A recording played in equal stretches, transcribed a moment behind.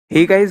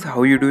Hey guys,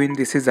 how you doing?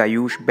 This is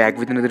Ayush back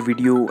with another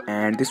video,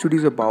 and this video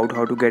is about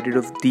how to get rid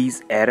of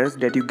these errors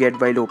that you get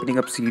while opening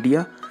up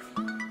Cydia.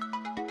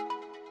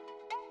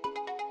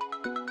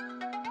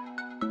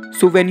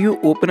 So when you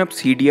open up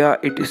Cydia,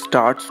 it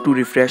starts to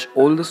refresh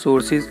all the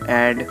sources,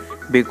 and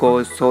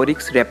because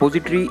Sorix's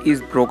repository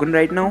is broken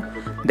right now,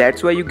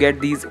 that's why you get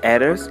these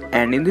errors.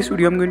 And in this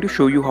video I'm going to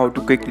show you how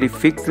to quickly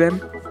fix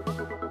them.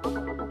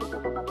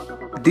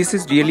 This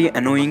is really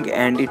annoying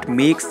and it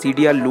makes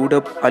Cydia load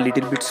up a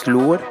little bit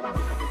slower.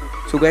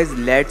 So guys,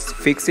 let's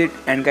fix it.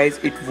 And guys,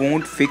 it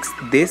won't fix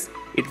this,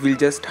 it will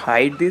just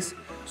hide this.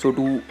 So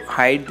to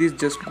hide this,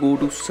 just go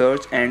to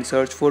search and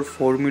search for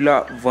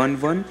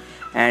FORMULAONEONE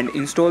and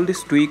install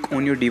this tweak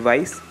on your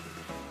device.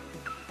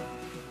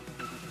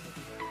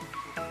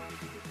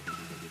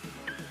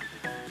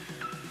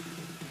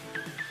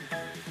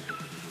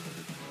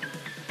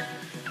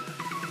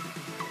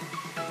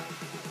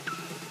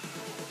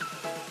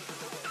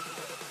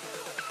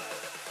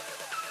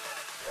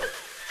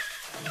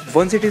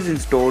 Once it is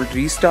installed,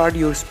 restart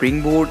your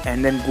Springboard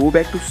and then go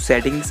back to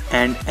settings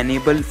and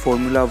enable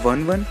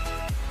FORMULAONEONE.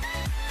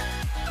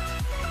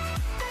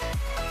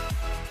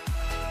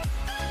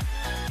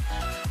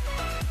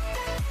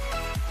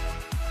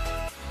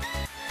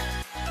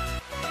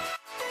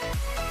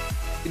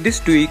 With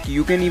this tweak,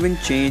 you can even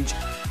change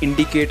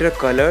indicator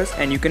colors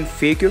and you can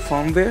fake your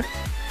firmware.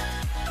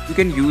 You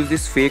can use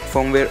this fake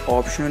firmware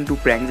option to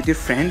prank with your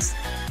friends.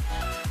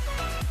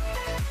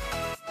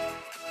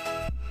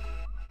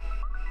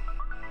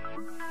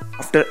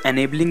 After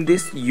enabling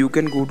this, you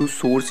can go to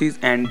sources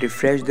and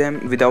refresh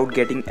them without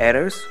getting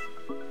errors.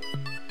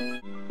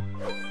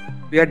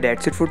 Yeah,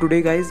 that's it for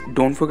today guys.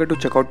 Don't forget to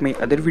check out my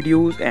other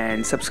videos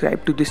and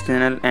subscribe to this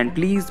channel, and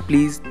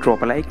please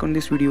drop a like on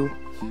this video.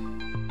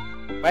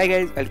 Bye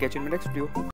guys, I'll catch you in my next video.